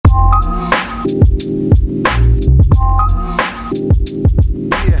Good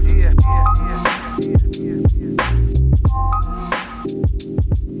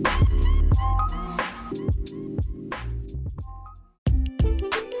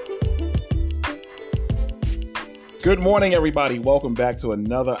morning, everybody. Welcome back to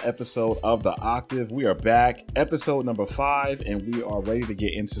another episode of The Octave. We are back, episode number 5, and we are ready to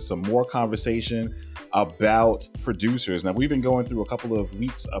get into some more conversation about producers. Now, we've been going through a couple of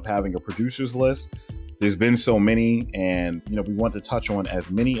weeks of having a producers list. There's been so many, and we want to touch on as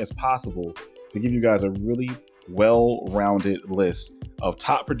many as possible to give you guys a really well-rounded list of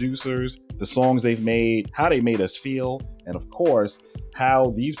top producers, the songs they've made, how they made us feel, and of course,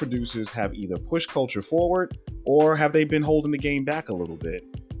 how these producers have either pushed culture forward or have they been holding the game back a little bit.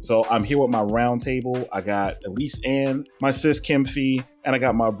 So I'm here with my round table. I got Elise and my sis Kim Fee, and I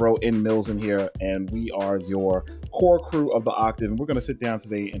got my bro Millz in here, and we are your core crew of The Octave. And we're going to sit down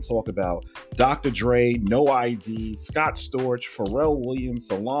today and talk about Dr. Dre, No ID, Scott Storch, Pharrell Williams,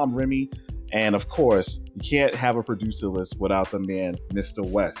 Salaam Remi, and of course, you can't have a producer list without the man, Mr.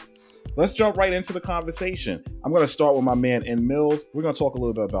 West. Let's jump right into the conversation. I'm going to start with my man Millz. We're going to talk a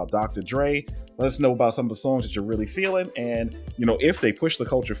little bit about Dr. Dre. Let us know about some of the songs that you're really feeling and, if they push the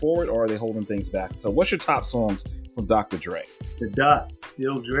culture forward or are they holding things back. So what's your top songs from Dr. Dre? The Dot,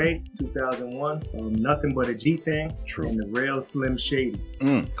 Still Dre, 2001. Nothing But a G Thing. True. And The Real Slim Shady.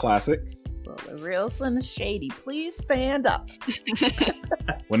 Classic. Well, The Real Slim Shady, please stand up.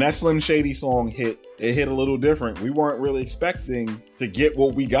 When that Slim Shady song hit, it hit a little different. We weren't really expecting to get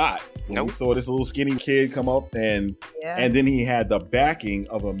what we got. Nope. We saw this little skinny kid come up and then he had the backing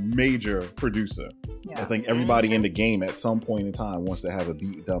of a major producer. Yeah. I think everybody in the game at some point in time wants to have a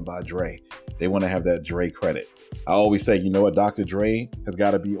beat done by Dre. They want to have that Dre credit. I always say, Dr. Dre has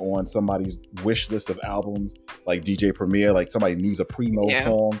got to be on somebody's wish list of albums, like DJ Premier, like somebody needs a Primo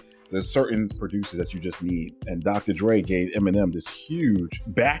song. There's certain producers that you just need. And Dr. Dre gave Eminem this huge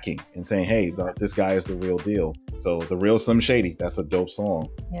backing and saying, hey, this guy is the real deal. So The Real Slim Shady, that's a dope song.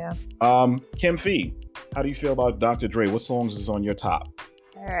 Yeah. Kim Fee, how do you feel about Dr. Dre? What songs is on your top?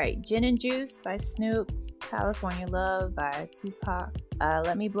 All right. Gin and Juice by Snoop. California Love by Tupac.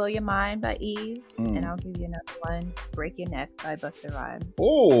 Let Me Blow Your Mind by Eve. And I'll give you another one. Break Your Neck by Busta Rhymes.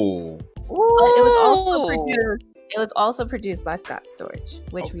 Oh. It was also produced by Scott Storch,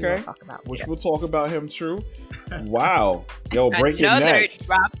 which we will talk about. Which we'll talk about him, true. Wow. Yo, Break Your Neck. Another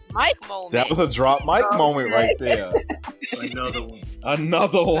drop mic moment. That was a drop mic moment right there.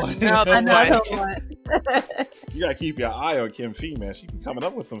 Another one. You gotta keep your eye on Kim Fee, man. She be coming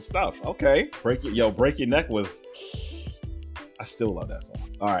up with some stuff. Okay. Break Your Neck was... I still love that song.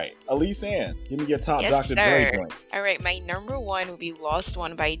 All right. Elise Ann, give me your top Dr. Dre joint. All right. My number one would be Lost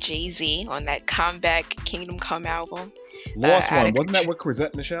One by Jay-Z on that Comeback Kingdom Come album. Lost One. Wasn't that with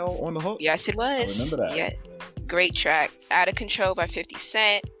Chrisette Michele on the hook? Yes, it was. I remember that. Yeah. Great track. Out of Control by 50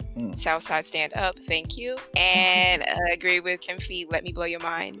 Cent. Southside Stand Up. Thank you. And I agree with Kim Fee. Let Me Blow Your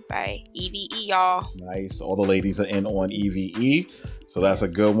Mind by EVE, y'all. Nice. All the ladies are in on EVE. So that's a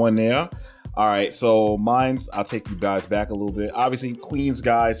good one there. All right, so I'll take you guys back a little bit. Obviously, Queens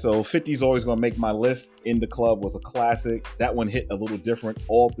guy, so 50's always going to make my list. In the Club was a classic. That one hit a little different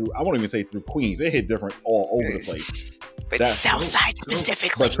all through, I won't even say through Queens. It hit different all over the place. But Southside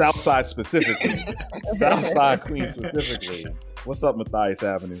specifically. Southside Queens specifically. What's up, Matthias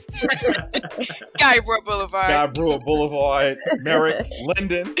Avenue? Guy Brewer Boulevard. Merrick,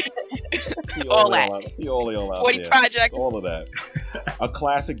 Linden. All that. 40 Project. All of that. A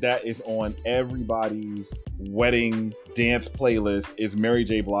classic that is on everybody's wedding dance playlist is Mary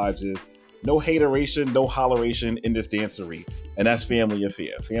J. Blige's No Hateration, No Holleration in This Dancery. And that's Family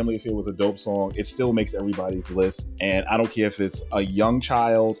Affair. Family Affair was a dope song. It still makes everybody's list. And I don't care if it's a young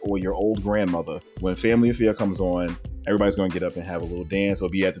child or your old grandmother. When Family Affair comes on, everybody's going to get up and have a little dance or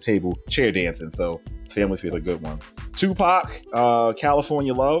be at the table chair dancing. So Family Affair is a good one. Tupac,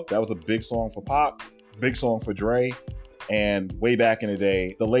 California Love. That was a big song for Pac. Big song for Dre. And way back in the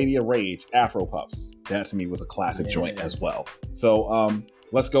day, The Lady of Rage, Afro Puffs. That to me was a classic joint as well. So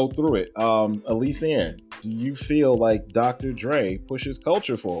let's go through it. Elise Ann, do you feel like Dr. Dre pushes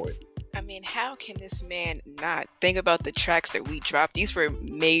culture forward? I mean, how can this man not think about the tracks that we dropped? These were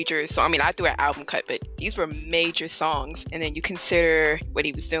major songs. I mean, I threw an album cut, but these were major songs. And then you consider what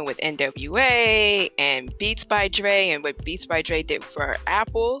he was doing with NWA and Beats by Dre and what Beats by Dre did for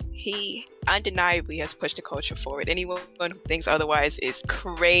Apple. He undeniably has pushed the culture forward. Anyone who thinks otherwise is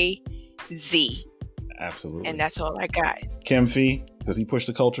crazy. Absolutely. And that's all I got. Kim Fee, does he push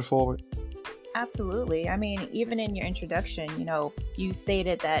the culture forward? Absolutely. I mean, even in your introduction, you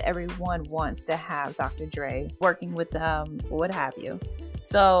stated that everyone wants to have Dr. Dre working with them, what have you.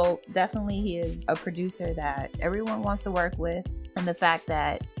 So definitely he is a producer that everyone wants to work with. And the fact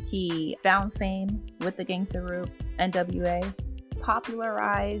that he found fame with the gangster group NWA,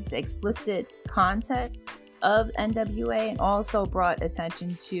 popularized the explicit content of NWA, and also brought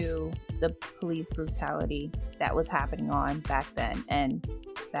attention to the police brutality that was happening on back then, and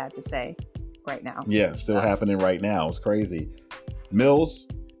sad to say, right now. Yeah, still happening right now. It's crazy.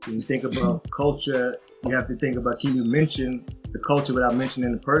 Millz? When you think about culture, you have to think about, can you mention the culture without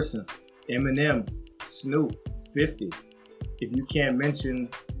mentioning the person? Eminem, Snoop, 50. If you can't mention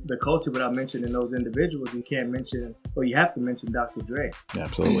the culture without mentioning those individuals, you can't mention, or you have to mention Dr. Dre.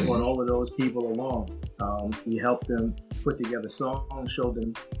 Absolutely. He brought all of those people along. He helped them put together songs, showed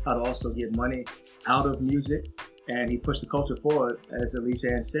them how to also get money out of music, and he pushed the culture forward, as Elise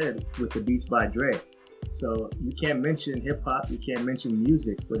said, with the Beats by Dre. So you can't mention hip hop, you can't mention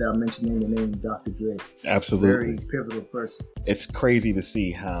music without mentioning the name of Dr. Dre. Absolutely. Very pivotal person. It's crazy to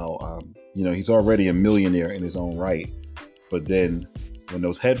see how, he's already a millionaire in his own right. But then when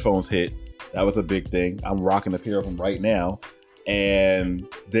those headphones hit, that was a big thing. I'm rocking a pair of them right now. And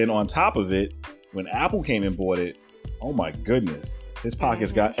then on top of it, when Apple came and bought it, oh my goodness, his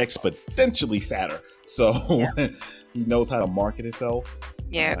pockets got exponentially fatter. So he knows how to market himself.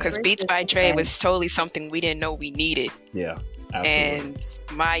 Yeah, because Beats by Dre was totally something we didn't know we needed. Yeah, absolutely. And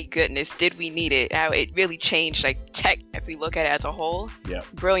my goodness, did we need it? How it really changed like tech, if we look at it as a whole. Yeah.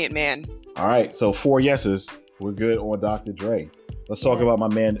 Brilliant, man. All right, so 4 yeses. We're good on Dr. Dre. Let's talk about my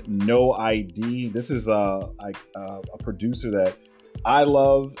man, No ID. This is a producer that I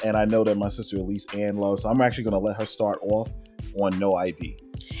love, and I know that my sister Elise Ann loves. So I'm actually going to let her start off on No ID.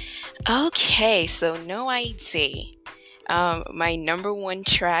 Okay, so No ID. My number one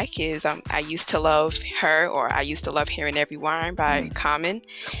track is I Used to Love Her, or I Used to Love Hearing Every Rhyme by Common.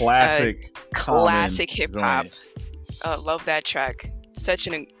 Classic hip hop. Love that track. Such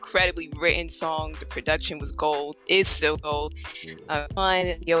an incredibly written song. The production was gold. Is still gold.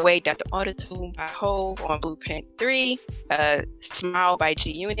 On Your Way, Dr. Autotune by Hove on Blueprint 3. Smile by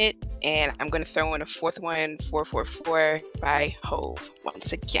G Unit. And I'm going to throw in a fourth one, 444 by Hove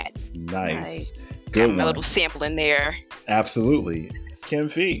once again. Nice. Got my little sample in there. Absolutely. Kim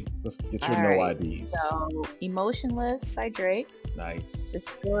Fee, let's get your No IDs. So, Emotionless by Drake. Nice. The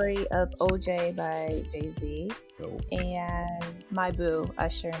Story of OJ by Jay-Z. Dope. And My Boo,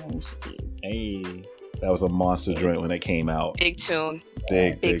 Usher and Alicia Keys. Hey, that was a monster joint when it came out. Big tune.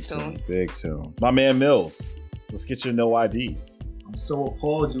 Big tune. Big tune. My man Millz, let's get your No IDs. I'm so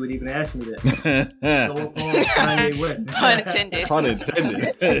appalled you would even ask me that. So appalled with Kanye West. Pun intended. Pun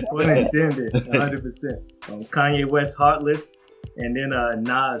intended. Pun intended. 100%. Kanye West, Heartless, and then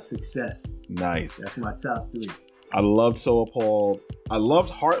Nas, Success. Nice. That's my top 3. I loved So Appalled. I loved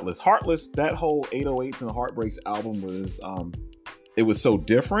Heartless. Heartless, that whole 808s and Heartbreaks album was, it was so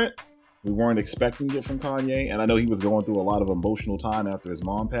different. We weren't expecting it from Kanye. And I know he was going through a lot of emotional time after his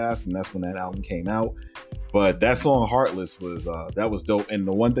mom passed, and that's when that album came out. But that song Heartless was, that was dope. And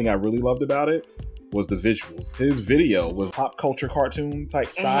the one thing I really loved about it was the visuals. His video was pop culture cartoon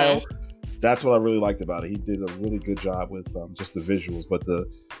type style. That's what I really liked about it. He did a really good job with just the visuals, but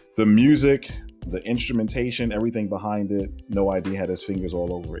the music, the instrumentation, everything behind it, No ID had his fingers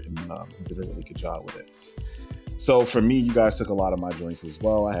all over it, and he did a really good job with it. So for me, you guys took a lot of my joints as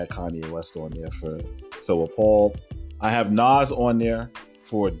well. I had Kanye West on there for So Appalled. I have Nas on there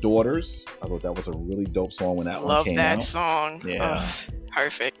for Daughters. I thought that was a really dope song when that one came out. Love that song. Yeah.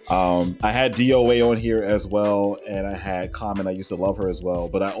 Perfect. I had DOA on here as well, and I had Common, I Used to Love Her as well.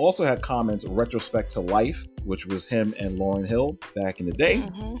 But I also had Common's Retrospect to Life, which was him and Lauryn Hill back in the day.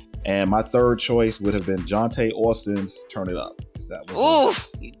 And my third choice would have been Jonte Austin's Turn It Up. That was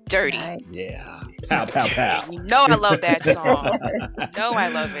you dirty. Yeah. Pow, pow, pow. You know I love that song. No, I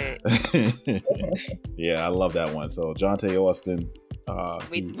love it. Yeah, I love that one. So Jonte Austin.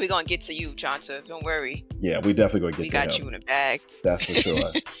 We're going to get to you, Johnson. Don't worry. Yeah, we definitely going to get to him. We got you in a bag. That's for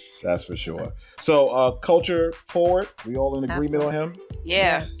sure. That's for sure. So culture forward, we all in agreement on him?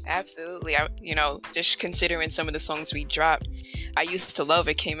 Yeah, absolutely. Just considering some of the songs we dropped, I Used to Love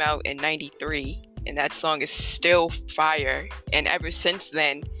It came out in 93, and that song is still fire. And ever since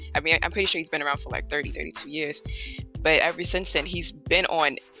then, I mean, I'm pretty sure he's been around for like 32 years. But ever since then, he's been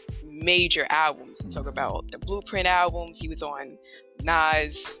on major albums. Talk about the Blueprint albums. He was on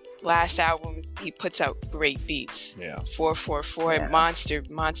Nas' last album. He puts out great beats. Yeah. 444, monster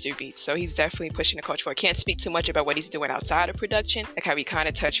beats. So he's definitely pushing the culture forward. Can't speak too much about what he's doing outside of production, like how we kind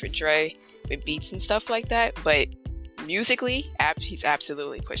of touched with Dre with beats and stuff like that. But musically, he's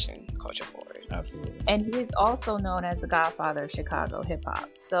absolutely pushing culture forward. Absolutely. And he's also known as the godfather of Chicago hip hop.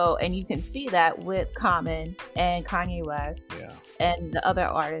 So, and you can see that with Common and Kanye West and the other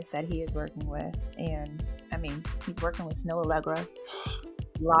artists that he is working with. And I mean, he's working with Snow Allegra,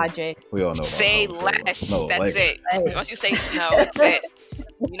 Logic. We all know. Say less. That's it. Once you say Snow, that's it.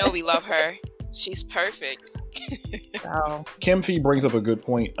 You know we love her. She's perfect. So. Kim Fee brings up a good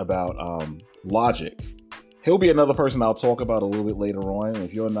point about Logic. He'll be another person I'll talk about a little bit later on.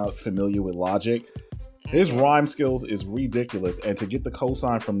 If you're not familiar with Logic, his rhyme skills is ridiculous. And to get the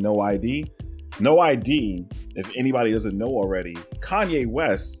cosign from No ID, if anybody doesn't know already, Kanye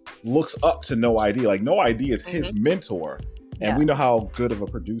West looks up to No ID. Like, No ID is his mentor. And we know how good of a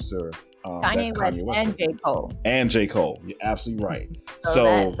producer Kanye West and J. Cole. And J. Cole. You're absolutely right.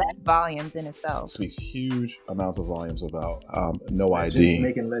 So that's volumes in itself. Speaks huge amounts of volumes about No ID. Legends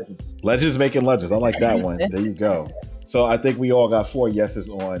making legends. Legends making legends. I like that one. There you go. So I think we all got 4 yeses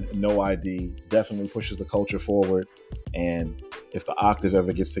on No ID. Definitely pushes the culture forward. And if the Octave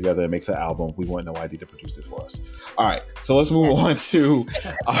ever gets together and makes an album, we want No ID to produce it for us. All right. So let's move on to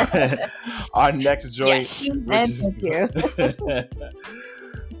our next joint. Yes. Thank you.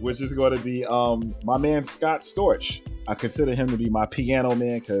 Which is going to be my man Scott Storch. I consider him to be my piano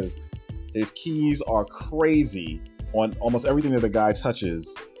man because his keys are crazy. On almost everything that the guy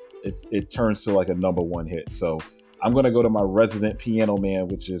touches, it turns to like a #1 hit. So I'm going to go to my resident piano man,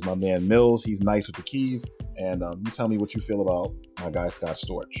 which is my man Millz. He's nice with the keys. And you tell me what you feel about my guy Scott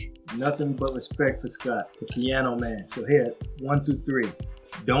Storch. Nothing but respect for Scott, the piano man. So here, 1, 2, 3.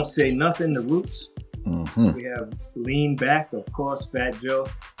 Don't Say Nothing, The Roots. We have Lean Back, of course, Fat Joe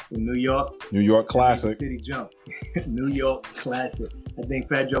in New York. New York classic. City Jump. New York classic. I think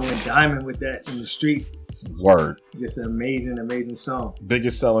Fat Joe went diamond with that in the streets. Word. Just an amazing, amazing song.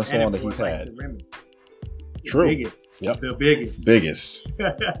 Biggest selling song that he's had. True. Biggest. Yep. The biggest. Biggest.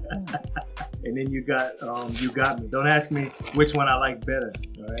 And then you got You Got Me. Don't ask me which one I like better.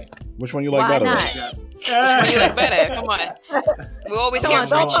 All right. Which one you like better? Which one you like better? Come on. We always here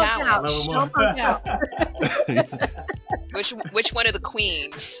for a challenge. Don't punk out. Which one of the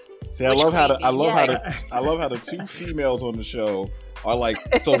queens? See, I love how the 2 females on the show are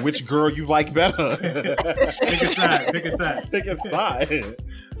like, so which girl you like better? Pick a side. Pick a side. Pick a side.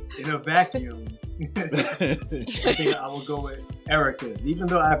 In a vacuum, I think I will go with Erica, even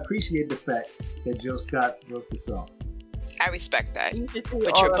though I appreciate the fact that Jill Scott wrote the song. I respect that, but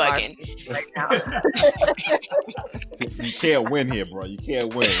you're bugging. Right now. You can't win here, bro. You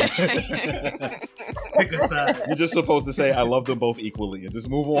can't win. Pick a side. You're just supposed to say, I love them both equally and just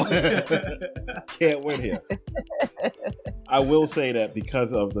move on. Can't win here. I will say that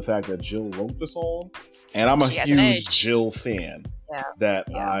because of the fact that Jill wrote the song, and I'm a huge Jill fan,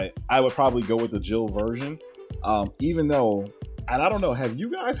 I would probably go with the Jill version. Even though, and I don't know, have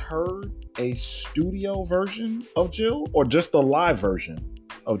you guys heard a studio version of Jill or just the live version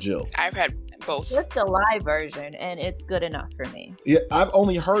of Jill? I've had both. Just the live version, and it's good enough for me. Yeah, I've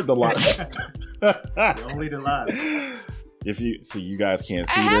only heard the live. Only the live. If you see, you guys can't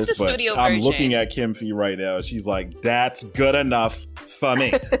see this, but I'm looking at Kim Fee right now. She's like, "That's good enough for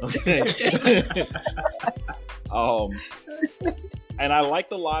me." Okay. And I like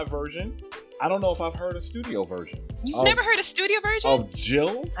the live version. I don't know if I've heard a studio version. You've never heard a studio version of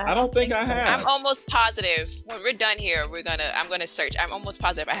Jill? I don't think I have. I'm almost positive. When we're done here, I'm gonna search. I'm almost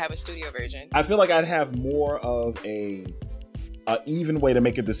positive I have a studio version. I feel like I'd have more of a even way to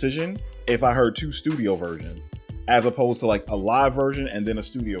make a decision if I heard 2 studio versions, as opposed to like a live version and then a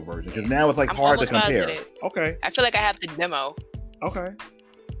studio version. Because now it's like hard to compare. Positive. Okay. I feel like I have the demo. Okay.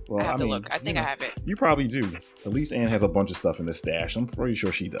 Well, I have to look. I think I have it. You probably do. Elise Ann has a bunch of stuff in the stash. I'm pretty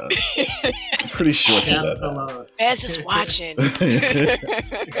sure she does. I'm pretty sure she does. Bez is watching.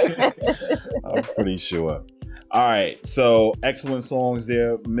 I'm pretty sure. All right. So excellent songs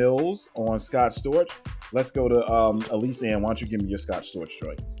there, Millz on Scott Storch. Let's go to Elise Ann. Why don't you give me your Scott Storch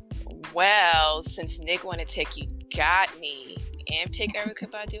choice? Well, since Nick wanted to take You Got Me and pick Erykah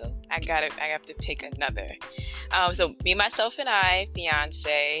Badu, I have to pick another. So Me, Myself, and I,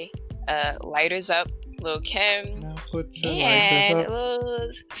 Beyonce, Lighters Up, Lil' Kim, and a little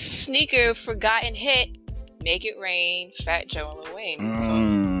sneaker forgotten hit, Make It Rain, Fat Joe and Lil Wayne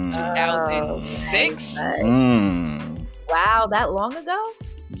from 2006. Wow, that long ago?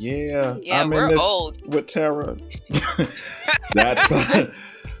 Yeah, we're old. With Tara. That's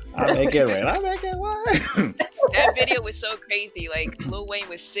I make it rain. I make it rain. That video was so crazy. Like, Lil Wayne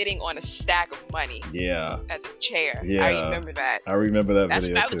was sitting on a stack of money. Yeah. As a chair. Yeah. I remember that. I remember that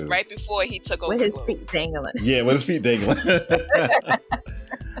video That was right before he took over. With his feet dangling. Yeah, with his feet dangling.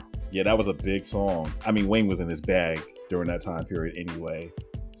 Yeah, that was a big song. I mean, Wayne was in his bag during that time period anyway.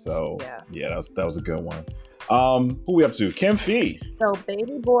 So yeah, that was a good one. Who we up to? Kim Fee. So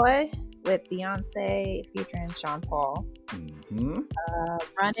Baby Boy with Beyonce featuring Sean Paul.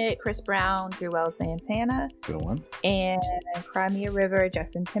 Run It, Chris Brown, Jewel Santana. Good one. And Cry Me a River,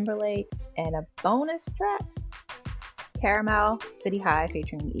 Justin Timberlake. And a bonus track, Caramel, City High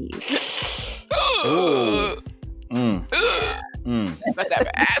featuring Eve. Ooh. About to have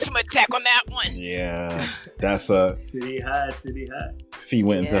an asthma attack on that one. Yeah, that's a City High. Fee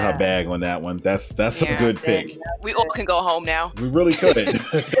went into her bag on that one. That's a good pick. We all can go home now. We really could.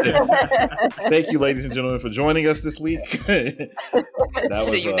 Thank you, ladies and gentlemen, for joining us this week.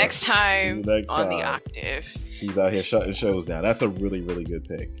 See you next time on The Octave. He's out here shutting shows down. That's a really, really good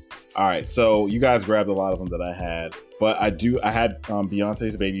pick. All right, so you guys grabbed a lot of them that I had, but I had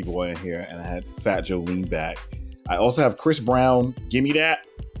Beyonce's Baby Boy in here, and I had Fat Joe Lean Back. I also have Chris Brown, Gimme That.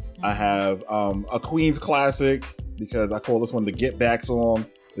 I have a Queen's classic, because I call this one the Get Back song.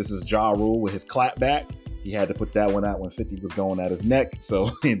 This is Ja Rule with his Clap Back. He had to put that one out when 50 was going at his neck, so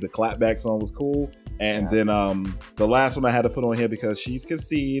the Clap Back song was cool. And then the last one I had to put on here because she's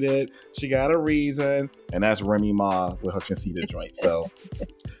conceited, she got a reason, and that's Remy Ma with her conceited joint. So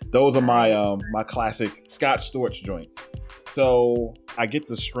those are my my classic Scott Storch joints. So I get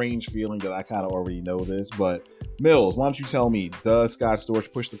the strange feeling that I kind of already know this, but Millz, why don't you tell me, does Scott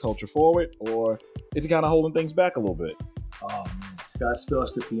Storch push the culture forward, or is he kind of holding things back a little bit? Oh man, Scott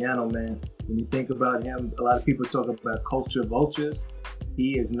Storch, the piano man. When you think about him, a lot of people talk about culture vultures.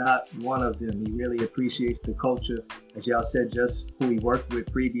 He is not one of them. He really appreciates the culture. As y'all said, just who he worked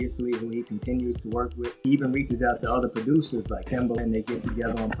with previously, who he continues to work with. He even reaches out to other producers like Timbaland. They get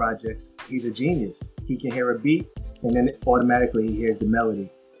together on projects. He's a genius. He can hear a beat, and then automatically he hears the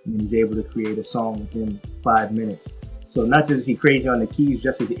melody. And he's able to create a song within 5 minutes. So not just is he crazy on the keys,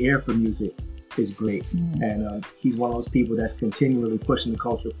 just his ear for music is great. And he's one of those people that's continually pushing the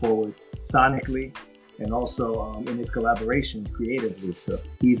culture forward sonically, and also in his collaborations creatively. So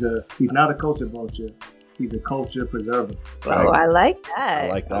he's not a culture vulture. He's a culture preserver. Oh, I like that. I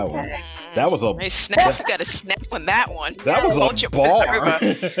like that one. That was a snap. You got to snap on that one. That was culture a bar.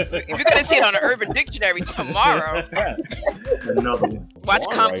 You're gonna see it on the Urban Dictionary tomorrow. Another one. Watch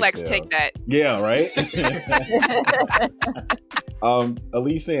Bar Complex right take that. Yeah, right.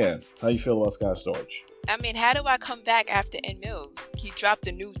 Elise Ann, how you feel about Scott Storch? I mean, how do I come back after Millz? He dropped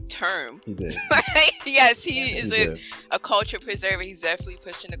a new term. He did. Yes, he is a culture preserver. He's definitely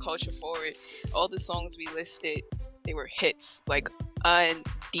pushing the culture forward. All the songs we listed, they were hits, like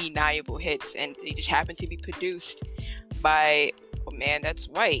undeniable hits, and they just happened to be produced by a man that's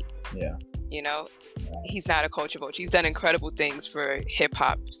white. Yeah. You know, he's not a culture vulture. He's done incredible things for hip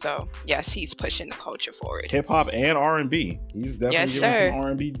hop. So yes, he's pushing the culture forward. Hip hop and R&B. He's definitely giving some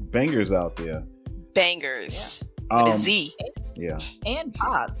R&B bangers out there. Bangers. With a Z. Yeah. And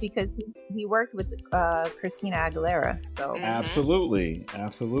pop, because he worked with Christina Aguilera. So Absolutely. I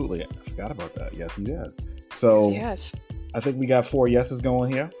forgot about that. Yes, he does. So yes. I think we got 4 yeses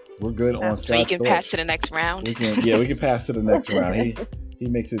going here. We're good on Scott. So you can pass to the next round. We can pass to the next round.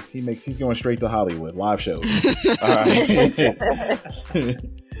 He's going straight to Hollywood, live shows. All right.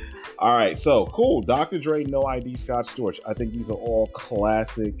 All right, so cool. Dr. Dre, No ID, Scott Storch. I think these are all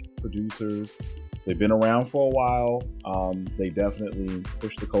classic producers. They've been around for a while. They definitely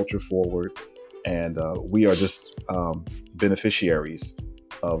push the culture forward, and we are just beneficiaries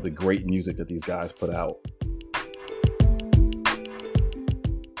of the great music that these guys put out.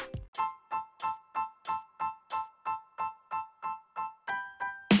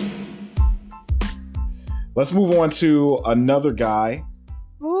 Let's move on to another guy.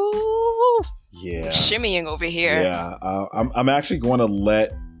 Ooh. Yeah. Shimmying over here. Yeah. I'm actually going to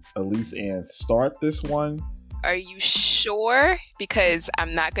let Elise Ann start this one. Are you sure? Because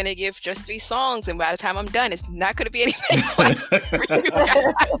I'm not going to give just 3 songs, and by the time I'm done, it's not going to be anything like for you guys.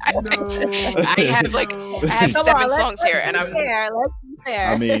 I have 7 songs here, and I'm fair. Let's be fair.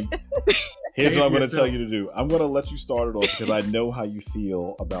 I mean, here's what I'm going to tell you to do. I'm going to let you start it off because I know how you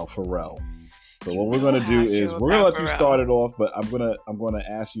feel about Pharrell. So what we're going to do is we're going to let you start it off, but I'm going to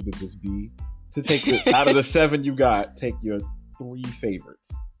ask you to take out of the 7 you got, take your 3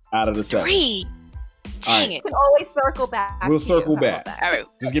 favorites out of the 7. 3. Dang it. We can always circle back. We'll circle back. All right.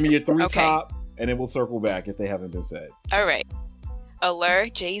 Just give me your 3 top, and then we'll circle back if they haven't been said. All right. Allure,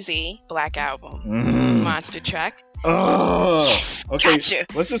 Jay-Z, Black Album, Monster Track. Oh, yes, okay. Gotcha.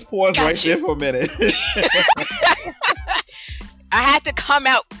 Let's just pause there for a minute. I had to come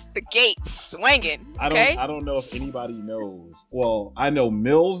out the gate swinging. Okay? I don't know if anybody knows. Well, I know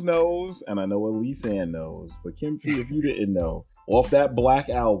Millz knows, and I know Elise Ann knows. But Kim Fee, if you didn't know, off that Black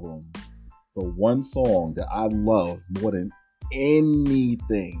Album, the one song that I love more than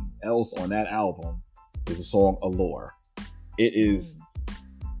anything else on that album is the song Allure. It's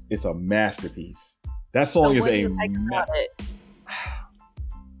a masterpiece. That song is a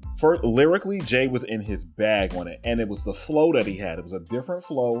First, lyrically, Jay was in his bag on it, and it was the flow that he had. It was a different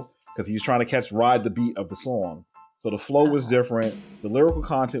flow because he was trying to ride the beat of the song. So the flow was different. The lyrical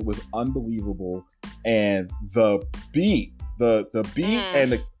content was unbelievable, and the beat, and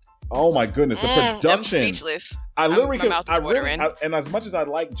the oh my goodness, the production. I'm speechless. I literally could, and as much as I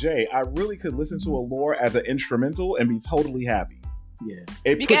like Jay, I really could listen to Allure as an instrumental and be totally happy.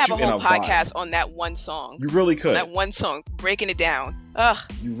 Yeah, you could have a whole podcast on that one song. You really could. On that one song, breaking it down. Ugh.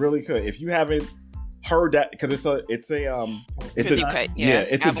 You really could. If you haven't heard that, because it's a deep cut. It's a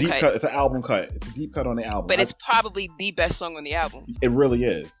deep cut. It's an album cut. It's a deep cut on the album. But it's probably the best song on the album. It really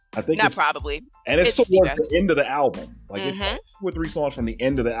is. I think not probably, and it's towards the end of the album. Like it's 2 or 3 songs from the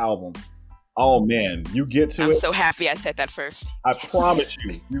end of the album. Oh man, you get to it. I'm so happy I said that first. I promise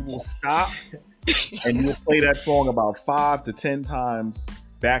you will stop. And you'll play that song about 5 to 10 times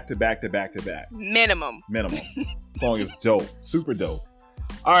back to back to back to back. Minimum. Song is dope. Super dope.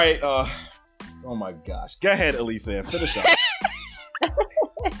 All right. Oh my gosh. Go ahead, Elise, and finish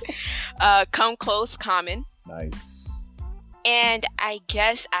up. Come Close, Common. Nice. And I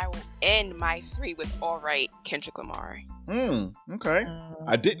guess I will end my 3 with All Right, Kendrick Lamar. Okay.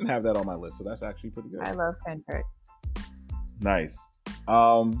 I didn't have that on my list, so that's actually pretty good. I love Kendrick. Nice.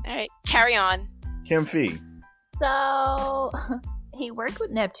 All right, Carry On. Kim Fee. So he worked with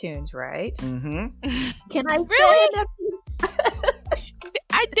Neptunes, right? Mm-hmm. Can I really? say Neptunes?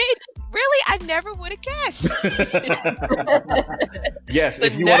 I did. Really? I never would have guessed. Yes,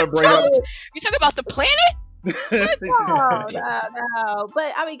 if you want to bring up, you talk about the planet. No.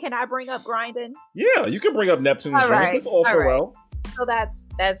 But I mean, can I bring up Grindin'? Yeah, you can bring up Neptune's Jones. It's all Pharrell. So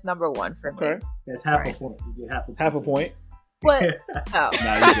that's number 1 for me. Okay. That's half a point. You get half a point. But no,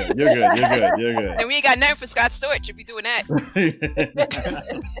 you're good. And we ain't got nothing for Scott Storch if you're doing that.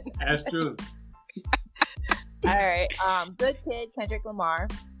 That's true. All right. Good Kid, Kendrick Lamar.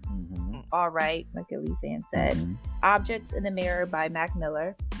 Mm-hmm. All Right, like Elise said. Mm-hmm. Objects in the Mirror by Mac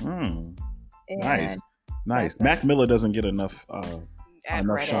Miller. Nice. Mac Miller doesn't get enough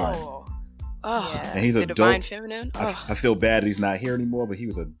shine. Oh, yeah. And he's a Divine dope. Feminine. I feel bad he's not here anymore, but he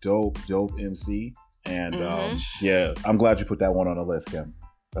was a dope MC. And I'm glad you put that one on the list, Kim.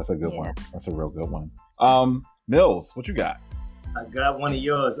 That's a good one. That's a real good one. Millz, what you got? I got one of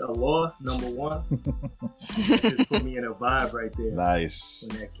yours, Allure, number 1. Just put me in a vibe right there. Nice.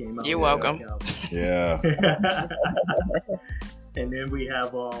 When that came out. You're welcome. Yeah. And then we have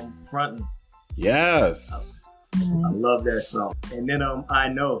Frontin'. Yes. I love that song. And then I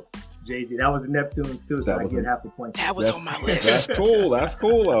Know, Jay-Z. That was the Neptunes too, so I get half a point. That was on my list. That's cool. That's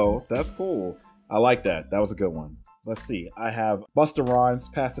cool though. That's cool. I like that. That was a good one. Let's see. I have Busta Rhymes,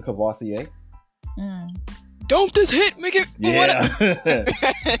 Pastor Cavassier. Don't this hit make it? Yeah.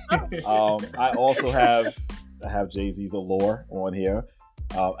 I also have Jay-Z's Allure on here.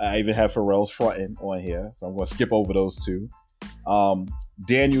 I even have Pharrell's Frontin' on here, so I'm going to skip over those 2.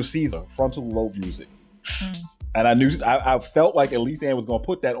 Daniel Caesar, Frontal Lobe Music. And I felt like Elise Ann was going to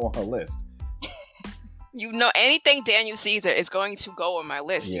put that on her list. You know, anything Daniel Caesar is going to go on my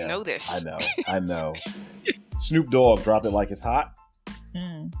list. Yeah, you know this. I know. Snoop Dogg, Drop It Like It's Hot.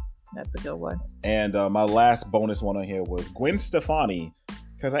 That's a good one. And my last bonus one on here was Gwen Stefani,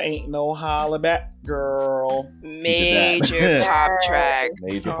 Because I Ain't No Holla Back Girl. Major pop track.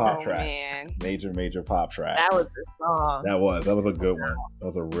 Major pop track. Man. Major pop track. That was the song. That was a good one. That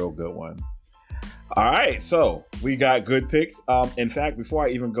was a real good one. All right, so we got good picks. In fact, before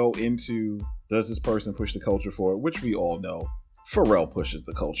I even go into does this person push the culture forward, which we all know, Pharrell pushes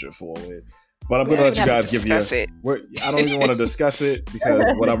the culture forward. But I'm going to let you guys give you. I don't even want to discuss it because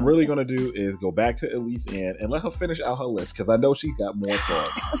what I'm really going to do is go back to Elise Ann and let her finish out her list because I know she's got more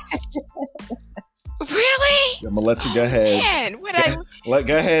songs. Really? I'm gonna let you go ahead. Man, go ahead. Where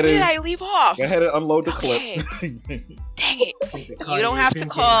did I leave off? Go ahead and unload the clip. Dang it! You don't have to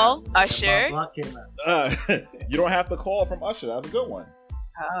call Usher. You don't have to call from Usher. That's a good one.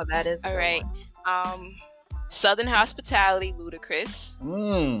 Oh, that is all right. Southern Hospitality, Ludacris.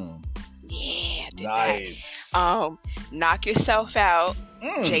 Yeah, did nice. That. Knock Yourself Out,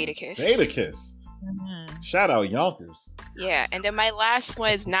 Jadakiss. Shout out Yonkers. Yeah, and then my last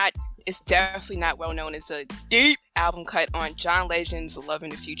one is definitely not well known. It's a deep album cut on John Legend's Love in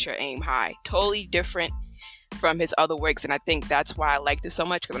the Future, Aim High. Totally different from his other works, and I think that's why I liked it so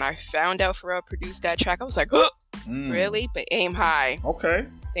much. Because when I found out Pharrell produced that track, I was like, oh, really? But Aim High. Okay.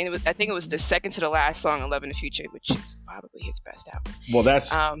 I think it was the second to the last song on Love in the Future, which is probably his best album. Well, that's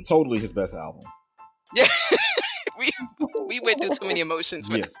totally his best album. Yeah. We went through too many emotions.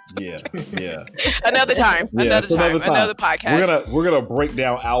 Yeah. Another time. Another podcast. We're gonna break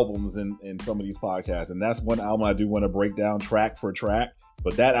down albums in some of these podcasts, and that's one album I do want to break down track for track.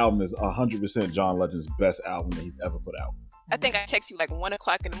 But that album is 100% John Legend's best album that he's ever put out. I think I text you like 1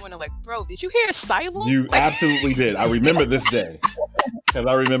 o'clock in the morning, like, bro, did you hear Asylum? You absolutely did. I remember this day because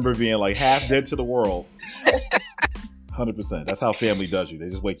I remember being like half dead to the world. 100%. That's how family does you. They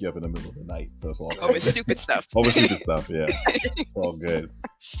just wake you up in the middle of the night. So it's all good. Over stupid stuff. Over stupid stuff. Yeah, it's all good.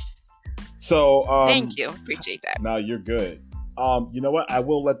 So thank you. Appreciate that. No, you're good. You know what? I'm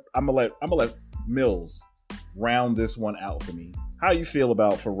gonna let Millz round this one out for me. How you feel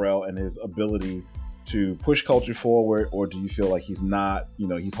about Pharrell and his ability to push culture forward, or do you feel like he's not,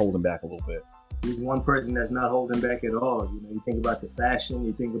 he's holding back a little bit? He's one person that's not holding back at all. You think about the fashion,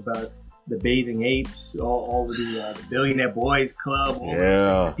 you think about the bathing apes, all of the Billionaire Boys Club, all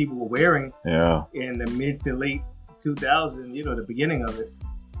that people were wearing in the mid to late 2000s, the beginning of it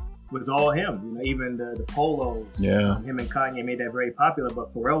was all him. Even the polos, him and Kanye made that very popular,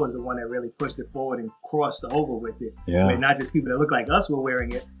 but Pharrell was the one that really pushed it forward and crossed over with it. Where not just people that look like us were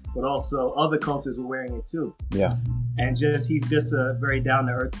wearing it, but also other cultures were wearing it too. Yeah. And he's just a very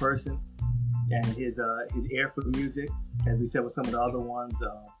down-to-earth person, and his ear for music, as we said with some of the other ones,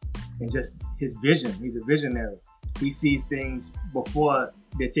 and just his vision. He's a visionary. He sees things before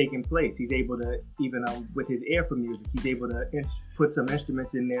they're taking place. He's able to, even with his ear for music, he's able to put some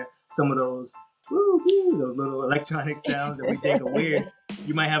instruments in there. Some of those little electronic sounds that we think are weird.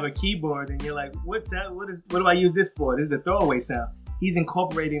 You might have a keyboard and you're like, what do I use this for? This is a throwaway sound. He's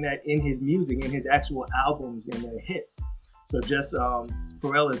incorporating that in his music, in his actual albums and their hits. So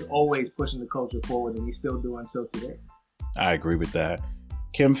Pharrell is always pushing the culture forward, and he's still doing so today. I agree with that.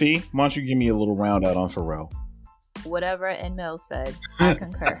 Kim Fee, why don't you give me a little round out on Pharrell? Whatever and Millz said, I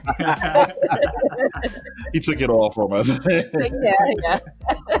concur. He took it all from us. Yeah.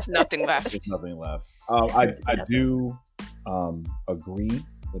 There's nothing left. There's nothing left. I do agree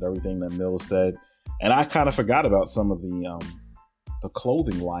with everything that Millz said, and I kind of forgot about some of the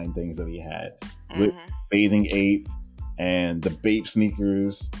clothing line things that he had with Bathing Ape and the Bape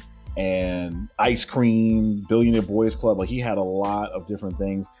sneakers and ice cream, Billionaire Boys Club. Like, he had a lot of different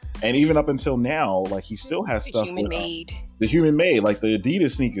things, and even up until now, like, he still has stuff. Human made, the human made, like the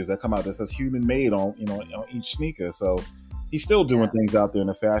Adidas sneakers that come out that says human made on each sneaker. So he's still doing things out there in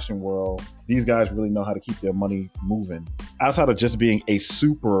the fashion world. These guys really know how to keep their money moving. Outside of just being a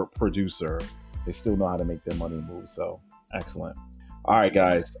super producer, they still know how to make their money move. So excellent. All right,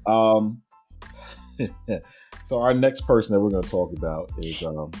 guys. So our next person that we're going to talk about is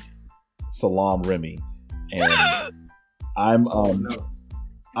Salaam Remi, and I'm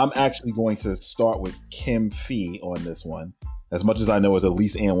actually going to start with Kim Fee on this one. As much as I know as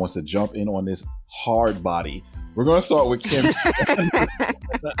Elise Ann wants to jump in on this hard body, we're going to start with Kim.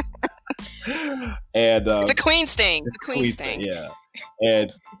 And it's a Queen's thing. The Queen's thing. Yeah.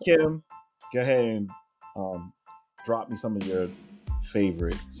 And Kim, go ahead and drop me some of your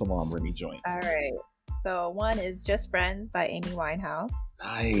favorite Salaam Remi joints. All right. So one is Just Friends by Amy Winehouse.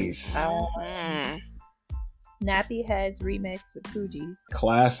 Nice. Nappy Heads remix with Fugees.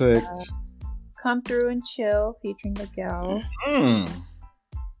 Classic. Come Through and Chill featuring Miguel.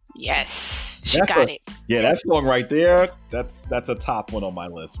 Yes, she got it. Yeah, that song right there, that's a top one on my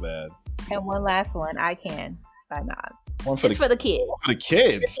list, man. And one last one, I Can by Nas. It's for the kids. For the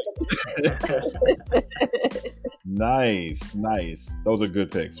kids. Nice. Those are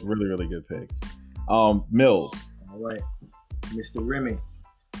good picks. Really, really good picks. Millz. All right. Mr. Remy.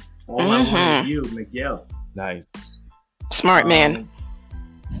 All I Want Is You, Miguel. Nice. Smart man.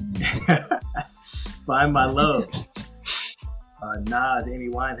 Find My Love. Nas, Amy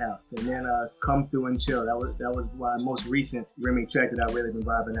Winehouse. And then Come Through and Chill. That was my most recent Remy track that I've really been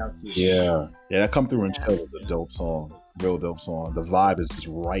vibing out to. Yeah, that Come Through and Chill is a dope song. Real dope song. The vibe is just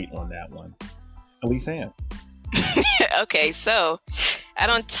right on that one. Elise Ann. Okay, so at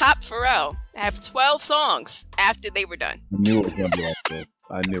on top Pharrell, I have 12 songs after they were done. I knew it was going to be like this.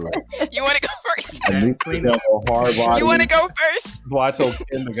 I knew it. You want to go first? I knew it was going to go hard body. You want to go first? Well, I told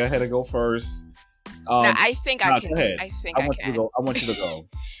Kim to go ahead and go first. I think I can. I want you to go.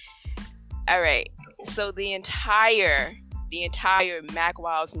 All right. So the entire Mac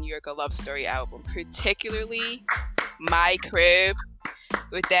Wild's New York: A Love Story album, particularly My Crib,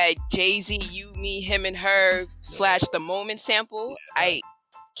 with that Jay-Z, You, Me, Him, and Her / The Moment sample. I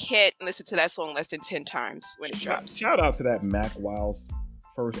can't listen to that song less than 10 times when it drops. Shout out to that Mac Wild's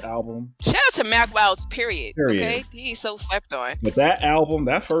first album. Shout out to Mac Wild's period. Okay, he's so slept on. But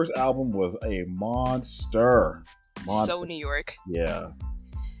that first album was a monster. So New York. Yeah.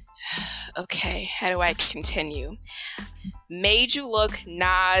 Okay, how do I continue? Made You Look,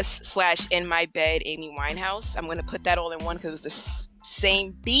 Nas / In My Bed, Amy Winehouse. I'm going to put that all in one because it was the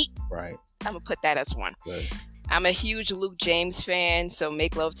same beat. Right. I'm going to put that as one. Good. I'm a huge Luke James fan, so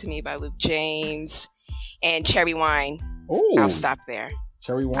Make Love to Me by Luke James and Cherry Wine. Ooh. I'll stop there.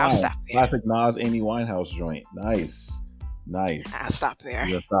 Cherry Wine. I'll stop there. Classic Nas, Amy Winehouse joint. Nice. I'll stop there.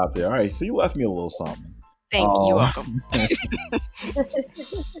 You'll stop there. All right, so you left me a little something. Thank you. You're welcome.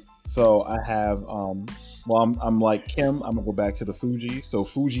 So I have, I'm like Kim. I'm gonna go back to the Fuji. So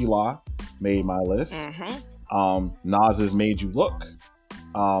Fuji La made my list. Nas's Made You Look.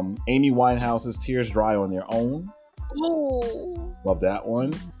 Amy Winehouse's Tears Dry on Their Own. Ooh. Love that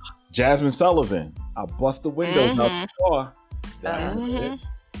one. Jasmine Sullivan, I Bust the Windows Out the Car. That's it.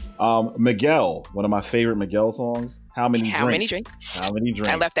 Miguel, one of my favorite Miguel songs. How Many Drinks? How Many Drinks?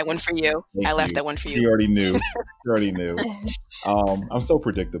 I left that one for you. That one for you. You already knew. I'm so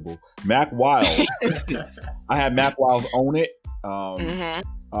predictable. Mac Wild. I had Mac Wild Own It.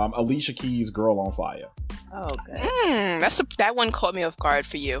 Alicia Keys' Girl on Fire. Oh, good. That one caught me off guard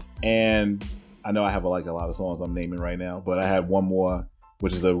for you. And I know I have a lot of songs I'm naming right now, but I had one more,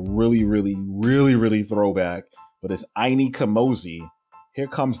 which is a really, really, really, really throwback. But it's Aini Kamosi. Here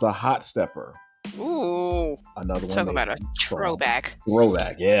Comes the Hot Stepper. Ooh. Another one. Talk about a throwback.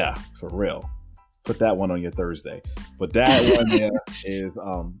 Throwback, yeah, for real. Put that one on your Thursday. But that one there is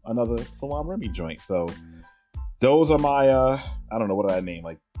another Salaam Remi joint. So those are my, I don't know, what do I name?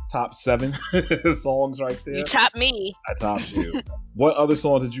 Like top 7 songs right there. You topped me. I topped you. What other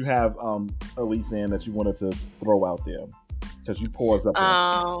songs did you have, Elise, that you wanted to throw out there? Because you paused up.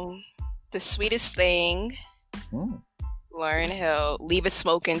 The Sweetest Thing. Lauryn Hill. Leave It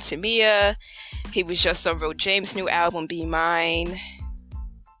Smokin' to Mia. He was just on Ro James' new album, Be Mine.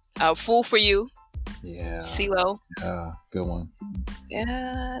 Fool for You. Yeah. CeeLo. Yeah, good one.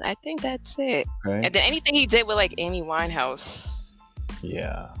 Yeah, I think that's it. Okay. And then anything he did with like Amy Winehouse.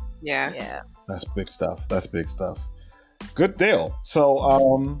 Yeah. Yeah. That's big stuff. Good deal.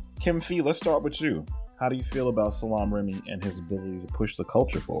 So, Kim Fee, let's start with you. How do you feel about Salaam Remi and his ability to push the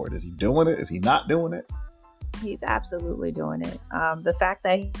culture forward? Is he doing it? Is he not doing it? He's absolutely doing it. The fact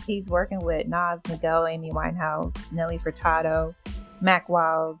that he's working with Nas, Miguel, Amy Winehouse, Nelly Furtado, Mac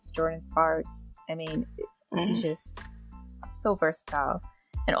Wilds, Jordan Sparks. I mean, he's just so versatile.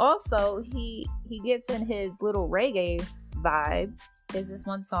 And also, he gets in his little reggae vibe. There's this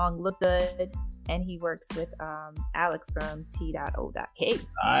one song, Look Good, and he works with Alex from T.O.K.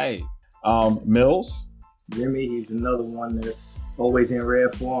 All right. Millz? Remy, he's another one that's always in rare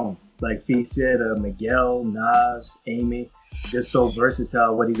form. Like Fee said, Miguel, Nas, Amy, just so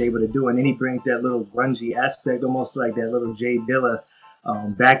versatile what he's able to do. And then he brings that little grungy aspect, almost like that little Jay Dilla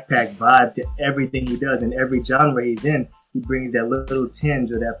backpack vibe to everything he does. In every genre he's in, he brings that little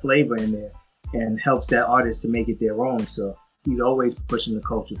tinge or that flavor in there and helps that artist to make it their own. So he's always pushing the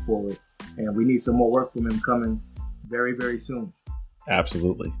culture forward. And we need some more work from him coming very, very soon.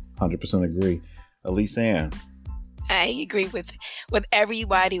 Absolutely. 100% agree. Elise Ann? I agree with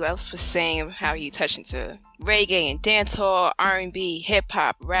everybody else was saying, how he touched into reggae and dancehall, R&B, hip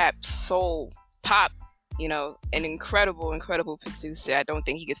hop, rap, soul, pop. You know, an incredible producer. I don't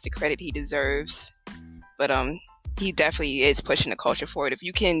think he gets the credit he deserves, but he definitely is pushing the culture forward. If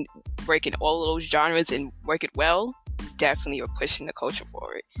you can break in all of those genres and work it well, definitely are pushing the culture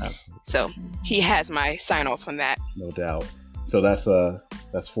forward. Absolutely. So he has my sign off on that. No doubt. So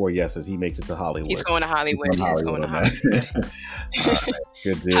that's 4 yeses. He makes it to Hollywood. He's going to Hollywood. He's going to Hollywood. All right,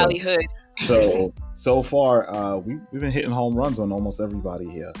 good deal. Hollywood. So far, we've been hitting home runs on almost everybody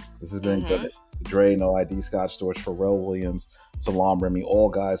here. This has been good. Dre, No ID, Scott Storch, Pharrell Williams, Salaam Remi, all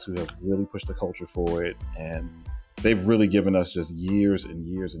guys who have really pushed the culture forward, and they've really given us just years and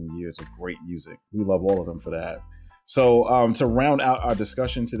years and years of great music. We love all of them for that. So to round out our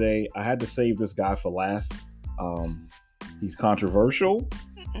discussion today, I had to save this guy for last. He's controversial.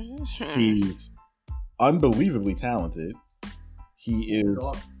 He's unbelievably talented. He is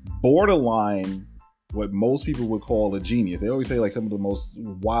borderline what most people would call a genius. They always say like some of the most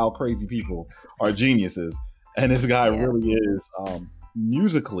wild, crazy people are geniuses. And this guy really is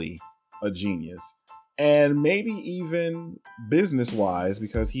musically a genius. And maybe even business-wise,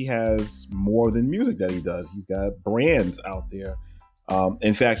 because he has more than music that he does. He's got brands out there.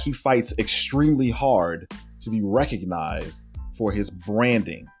 In fact, he fights extremely hard to be recognized for his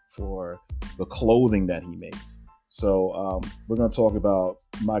branding, for the clothing that he makes. So we're going to talk about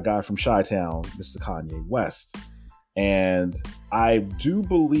my guy from Chi-Town, Mr. Kanye West. And I do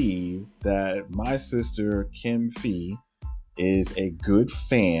believe that my sister, Kim Fee, is a good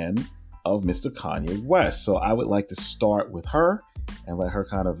fan of Mr. Kanye West. So I would like to start with her and let her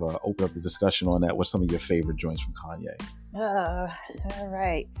kind of open up the discussion on that. What's some of your favorite joints from Kanye? All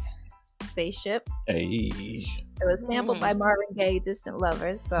right. Spaceship. Hey. It was sampled by Marvin Gaye, Distant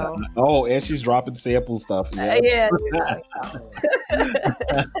Lover. So. Oh, and she's dropping sample stuff. Yeah. Yeah.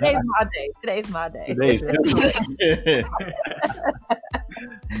 Today's my day.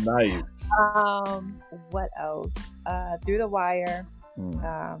 Nice. What else? Through the Wire.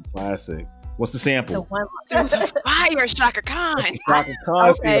 Classic. What's the sample? Through the Fire, Shaka Khan. Shaka Khan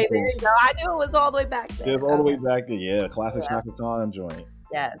okay, there you go. I knew it was all the way back there. It's all the way back there. Yeah, classic Shaka Khan joint.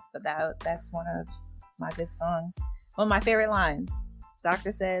 Yes, but that's one of my good songs. One of my favorite lines.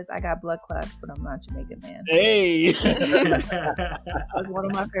 Doctor says, I got blood clots, but I'm not Jamaican man. Hey! That was one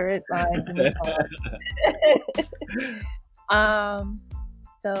of my favorite lines in the song.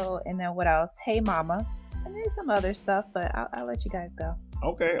 So, and then what else? Hey Mama. And there's some other stuff, but I'll let you guys go.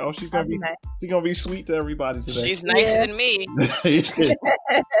 Okay. Oh, she's gonna be sweet to everybody today. She's nicer than me. At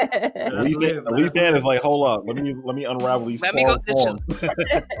least Dan is like, hold up, let me unravel these. Let me go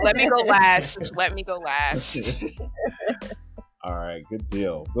last. Let me go last. All right, good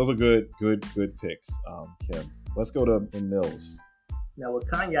deal. Those are good picks, Kim. Let's go to Millz. Now with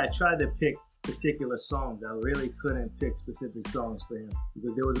Kanye, I tried to pick particular songs. I really couldn't pick specific songs for him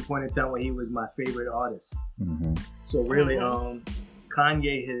because there was a point in time when he was my favorite artist. Mm-hmm. So really,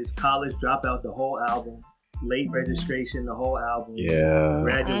 Kanye, his college dropout, the whole album, late registration, the whole album,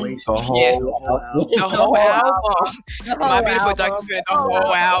 graduation, the whole album. The whole album. My Beautiful Dark Spirit, the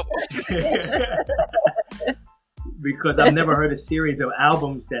whole album. Because I've never heard a series of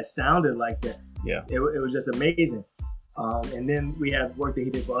albums that sounded like that. Yeah, it was just amazing. And then we have work that he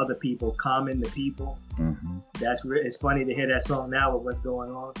did for other people, Common the People. Mm-hmm. It's funny to hear that song now with what's going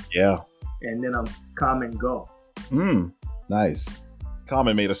on. Yeah. And then Common Go. Nice.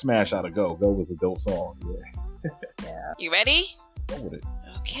 Common made a smash out of Go. Go was a dope song. Yeah. You ready? Go with it.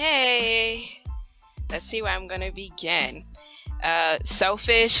 Okay. Let's see where I'm gonna begin.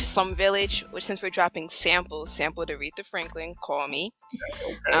 Selfish, Slum Village, which since we're dropping sampled Aretha Franklin, Call Me.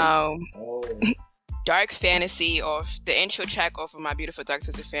 Okay. Dark Fantasy off the intro track off of My Beautiful Dark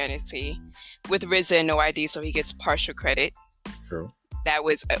Twisted Fantasy with RZA and No ID, so he gets partial credit. True. That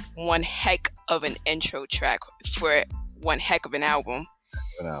was one heck of an intro track for one heck of an album.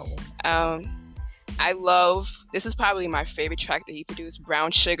 I love, this is probably my favorite track that he produced, Brown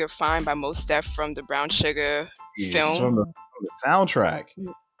Sugar Fine by Mos Def from the Brown Sugar film. From the soundtrack.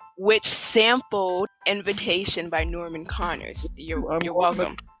 Which sampled Invitation by Norman Connors. You're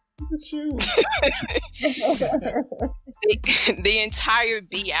welcome. Look at you. The entire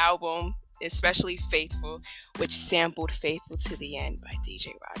B album, especially Faithful, which sampled Faithful to the End by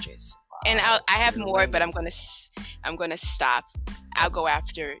DJ Rogers. And I have more, but I'm gonna stop. I'll go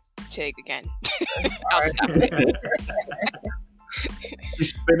after Tig again. I'll stop it. She's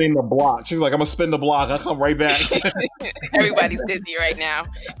spinning the block. She's like, I'm gonna spin the block. I'll come right back. Everybody's dizzy right now.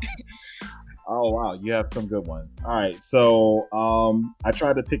 Oh wow, you have some good ones. All right, so I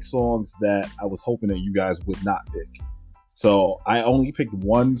tried to pick songs that I was hoping that you guys would not pick. So I only picked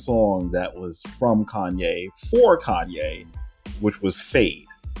one song that was from Kanye for Kanye, which was Fade.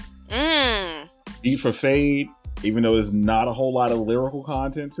 Beat for Fade, even though there's not a whole lot of lyrical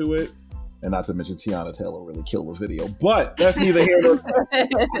content to it, and not to mention Tiana Taylor really killed the video, but that's neither here nor there.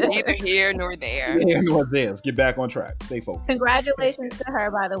 Neither here nor there. Here nor there. Let's get back on track. Stay focused. Congratulations to her,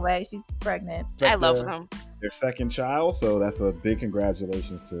 by the way. She's pregnant. I love them. Their second child, so that's a big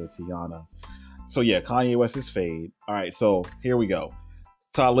congratulations to Tiana. So yeah, Kanye West's Fade. All right, so here we go.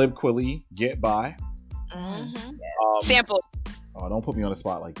 Talib Kweli, Get By. Mm-hmm. Sample. Oh, don't put me on the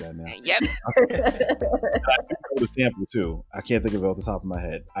spot like that now. Yep. I know the sample too. I can't think of it off the top of my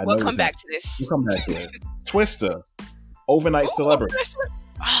head. We'll come back to this. We'll come back to it. Twister, Overnight Celebrity.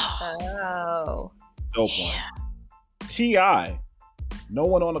 Oh. Dope one. T.I., No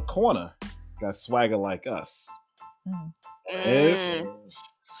One on the Corner, Got Swagger Like Us.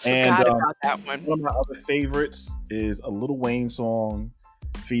 Forgot about that one. One of my other favorites is a Lil Wayne song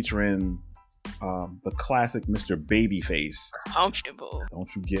featuring the classic Mr. Babyface. Comfortable. Don't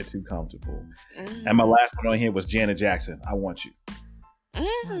you get too comfortable. And my last one on here was Janet Jackson, I Want You.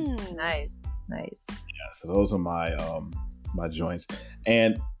 Nice. Yeah, so those are my my joints.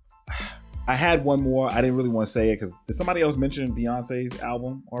 And I had one more. I didn't really want to say it because did somebody else mention Beyonce's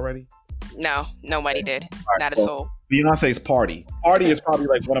album already? No, nobody did. Right, not a soul. Beyonce's Party. Party is probably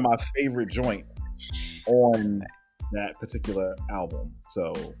like one of my favorite joints on that particular album.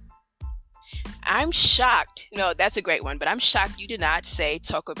 So I'm shocked. No, that's a great one, but I'm shocked you did not say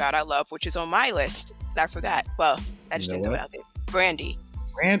Talk About Our Love, which is on my list. I forgot. Well, I just didn't throw it out there. Brandy.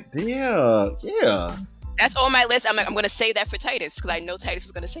 Yeah. That's on my list. I'm going to say that for Titus because I know Titus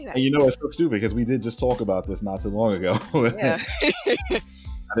is going to say that. And you know, it's so stupid because we did just talk about this not too long ago. Yeah. I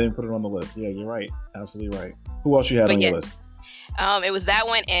didn't put it on the list. Yeah, you're right. Absolutely right. Who else you had on your list? It was that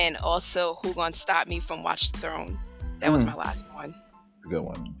one, and also Who Gonna Stop Me from Watch the Throne. That was my last one. Good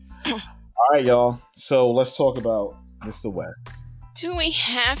one. All right, y'all. So let's talk about Mr. West. Do we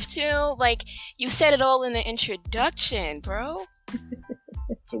have to? Like, you said it all in the introduction, bro.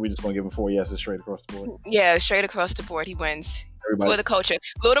 So we just want to give him 4 yeses straight across the board? Yeah, straight across the board. He wins. Everybody. For the culture.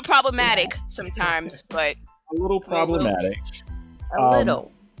 A little problematic sometimes, but... A little problematic. A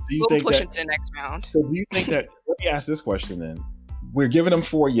little. Do you we'll think push that, into the next round. So do you think that... Let me ask this question then. We're giving him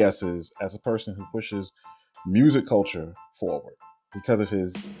 4 yeses as a person who pushes music culture forward because of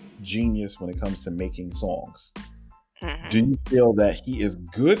his genius when it comes to making songs. Mm-hmm. Do you feel that he is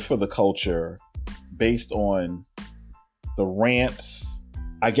good for the culture based on the rants,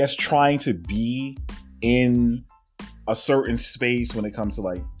 I guess trying to be in a certain space when it comes to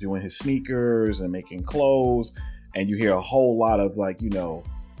like doing his sneakers and making clothes, and you hear a whole lot of like, you know,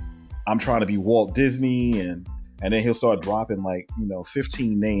 I'm trying to be Walt Disney, and then he'll start dropping like, you know,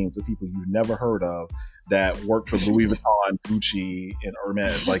 15 names of people you've never heard of that work for Louis Vuitton, Gucci, and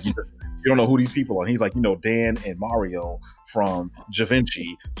Hermes. Like you don't know who these people are. And he's like, you know, Dan and Mario from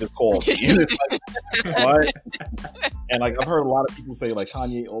Givenchy just called me. And it's like, what? And like I've heard a lot of people say like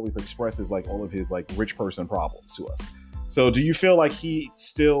Kanye always expresses like all of his like rich person problems to us. So do you feel like he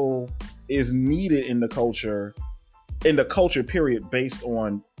still is needed in the culture period based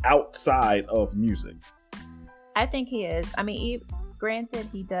on outside of music? I think he is. I mean, granted,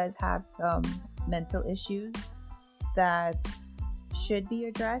 he does have some mental issues that should be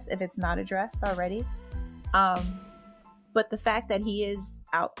addressed if it's not addressed already. But the fact that he is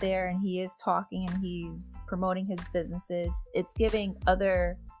out there and he is talking and he's promoting his businesses, it's giving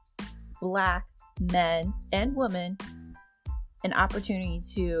other Black men and women an opportunity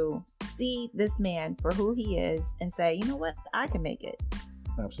to see this man for who he is and say, you know what, I can make it.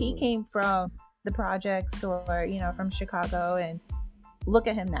 Absolutely. He came from the projects or, you know, from Chicago, and look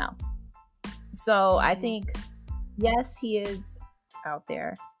at him now. So I think, yes, he is out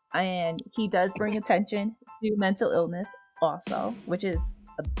there and he does bring attention to mental illness also, which is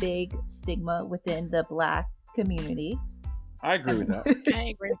a big stigma within the Black community. I agree with that.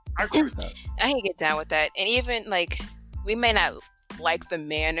 I agree with that. I can get down with that. And even like, we may not like the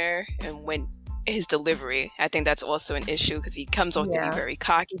manner and when his delivery, I think that's also an issue because he comes off to be very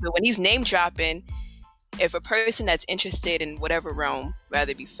cocky. But when he's name dropping, if a person that's interested in whatever realm,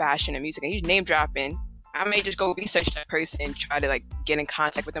 whether it be fashion or music, and he's name dropping, I may just go research that person and try to like get in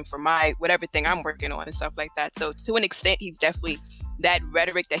contact with them for my whatever thing I'm working on and stuff like that. So to an extent, he's definitely, that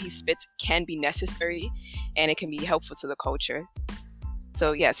rhetoric that he spits can be necessary and it can be helpful to the culture.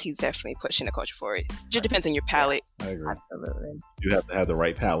 So yes, he's definitely pushing the culture forward. It just depends on your palate. I agree. Absolutely. You have to have the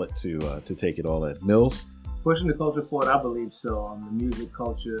right palate to take it all in. Millz? Pushing the culture forward, I believe so. The music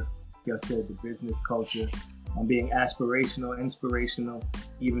culture, like I said, the business culture, being aspirational, inspirational,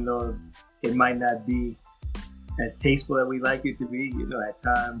 even though it might not be as tasteful as we like it to be. You know, at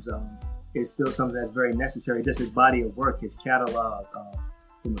times, it's still something that's very necessary. Just his body of work, his catalog,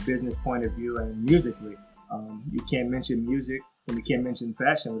 from a business point of view and musically. You can't mention music and you can't mention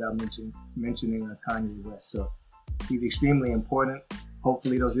fashion without mentioning Kanye West. So he's extremely important.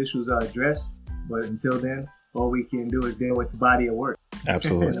 Hopefully those issues are addressed. But until then, all we can do is deal with the body of work.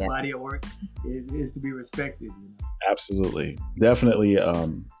 Absolutely. The body of work is to be respected. You know? Absolutely. Definitely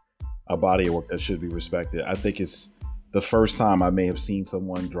a body of work that should be respected. I think it's the first time I may have seen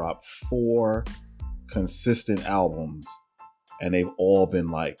someone drop 4 consistent albums and they've all been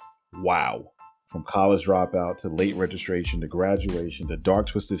like, wow. From College Dropout to Late Registration to Graduation to Dark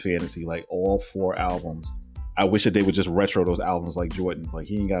Twisted Fantasy, like all 4 albums. I wish that they would just retro those albums like Jordan's. Like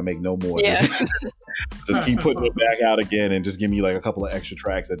he ain't gotta make no more. Yeah. Just keep putting it back out again and just give me like a couple of extra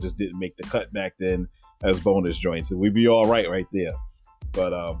tracks that just didn't make the cut back then as bonus joints, and we'd be all right there.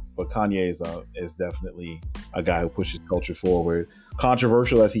 But Kanye is definitely a guy who pushes culture forward.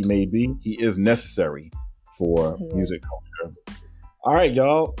 Controversial as he may be, he is necessary for music culture. All right,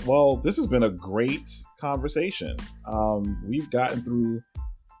 y'all. Well, this has been a great conversation. We've gotten through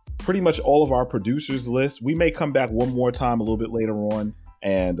pretty much all of our producers list. We may come back one more time a little bit later on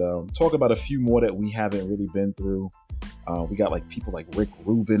and talk about a few more that we haven't really been through. We got like people like Rick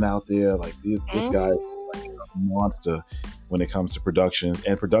Rubin out there. Like this guy is like a monster when it comes to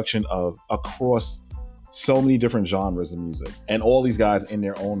production of across so many different genres of music. And all these guys in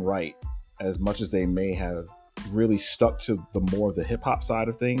their own right, as much as they may have really stuck to the more of the hip hop side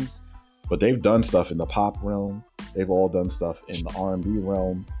of things, but they've done stuff in the pop realm. They've all done stuff in the R&B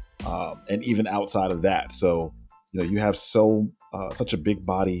realm. and even outside of that. So, you have such a big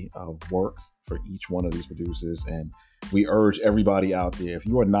body of work for each one of these producers. And we urge everybody out there, if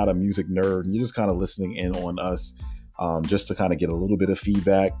you are not a music nerd and you're just kind of listening in on us, just to kind of get a little bit of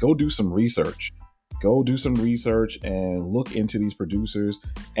feedback, go do some research. Go do some research and look into these producers,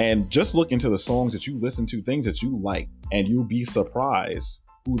 and just look into the songs that you listen to, things that you like, and you'll be surprised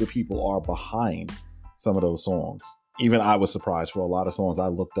who the people are behind some of those songs. Even I was surprised for a lot of songs I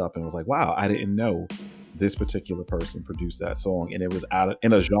looked up and was like, wow, I didn't know this particular person produced that song. And it was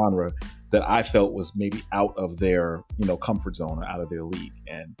in a genre that I felt was maybe out of their, comfort zone or out of their league.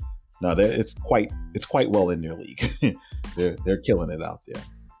 And no, it's quite well in their league. They're killing it out there.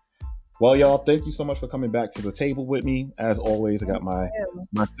 Well, y'all, thank you so much for coming back to the table with me. As always, I got my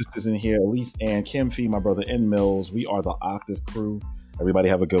sisters in here, Elise and Kim Fee, my brother in Millz. We are the Octave crew. Everybody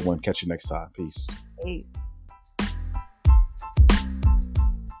have a good one. Catch you next time. Peace. Peace.